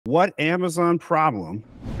What Amazon problem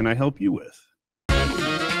can I help you with?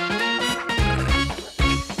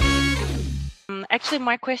 Actually,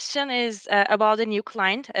 my question is about a new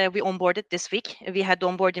client we onboarded this week. We had the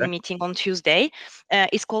onboarding meeting on Tuesday.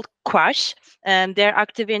 It's called Quash, and they're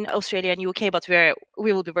active in Australia and UK, but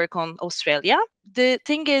we will be working on Australia. The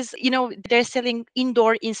thing is, they're selling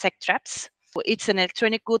indoor insect traps. It's an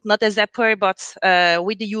electronic good, not a zapper, but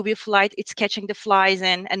with the UV light, it's catching the flies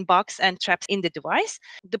and bugs and traps in the device.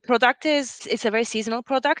 The product it's a very seasonal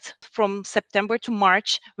product from September to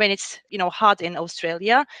March when it's hot in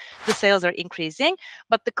Australia. The sales are increasing,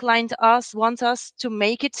 but the client wants us to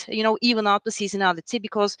make it even out the seasonality,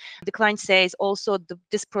 because the client says also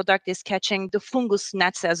this product is catching the fungus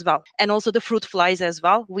gnats as well, and also the fruit flies as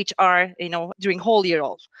well, which are during whole year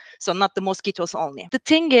all, so not the mosquitoes only. The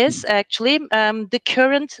thing is actually the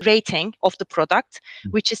current rating of the product,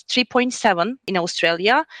 which is 3.7 in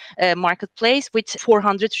Australia marketplace with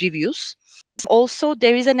 400 reviews. Also,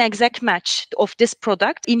 there is an exact match of this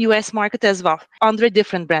product in US market as well, under a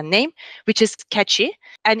different brand name, which is Catchy.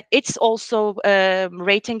 And it's also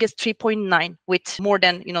rating is 3.9 with more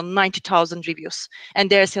than 90,000 reviews. And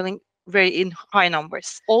they're selling very in high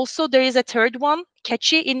numbers. Also, there is a third one,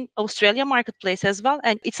 Catchy, in Australia marketplace as well,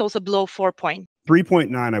 and it's also below 4 point.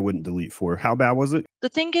 3.9 I wouldn't delete for. How bad was it? The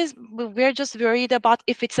thing is, we're just worried about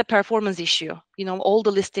if it's a performance issue. All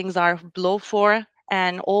the listings are below 4,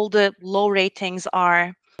 and all the low ratings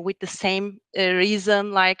are with the same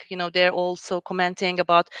reason, like they're also commenting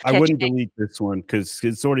about I wouldn't delete this one because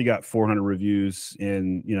it's already got 400 reviews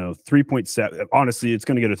and 3.7. Honestly, it's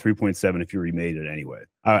going to get a 3.7 if you remade it anyway.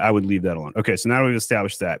 I would leave that alone. Okay, so now we've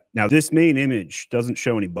established that. Now this main image doesn't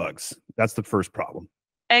show any bugs. That's the first problem.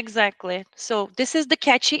 Exactly. So this is the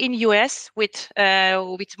Catchy in US with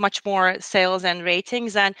much more sales and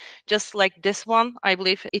ratings, and just like this one, I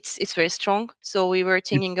believe it's very strong. So we were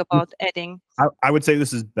thinking about adding. I would say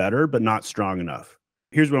this is better, but not strong enough.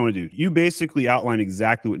 Here's what I want to do. You basically outline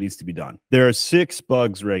exactly what needs to be done. There are 6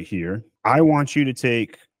 bugs right here. I want you to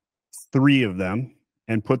take 3 of them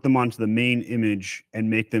and put them onto the main image and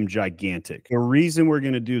make them gigantic. The reason we're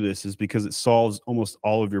going to do this is because it solves almost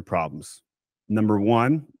all of your problems. Number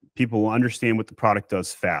 1, people will understand what the product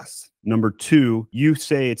does fast. Number 2, you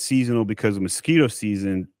say it's seasonal because of mosquito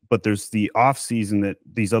season, but there's the off season that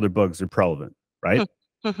these other bugs are prevalent, right?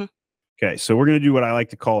 Okay, so we're going to do what I like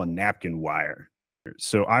to call a napkin wire.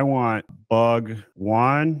 So I want bug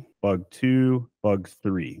 1, bug 2, bug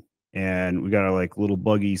 3. And we got our like little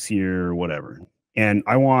buggies here or whatever. And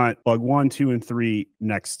I want bug 1, 2, and 3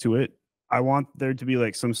 next to it. I want there to be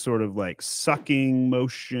like some sort of like sucking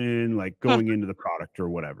motion, like going into the product or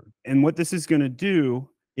whatever. And what this is going to do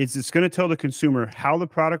is it's going to tell the consumer how the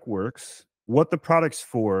product works, what the product's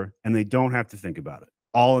for, and they don't have to think about it.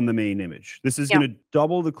 All in the main image. This is going to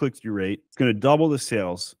double the click-through rate. It's going to double the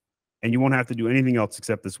sales, and you won't have to do anything else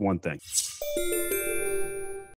except this one thing.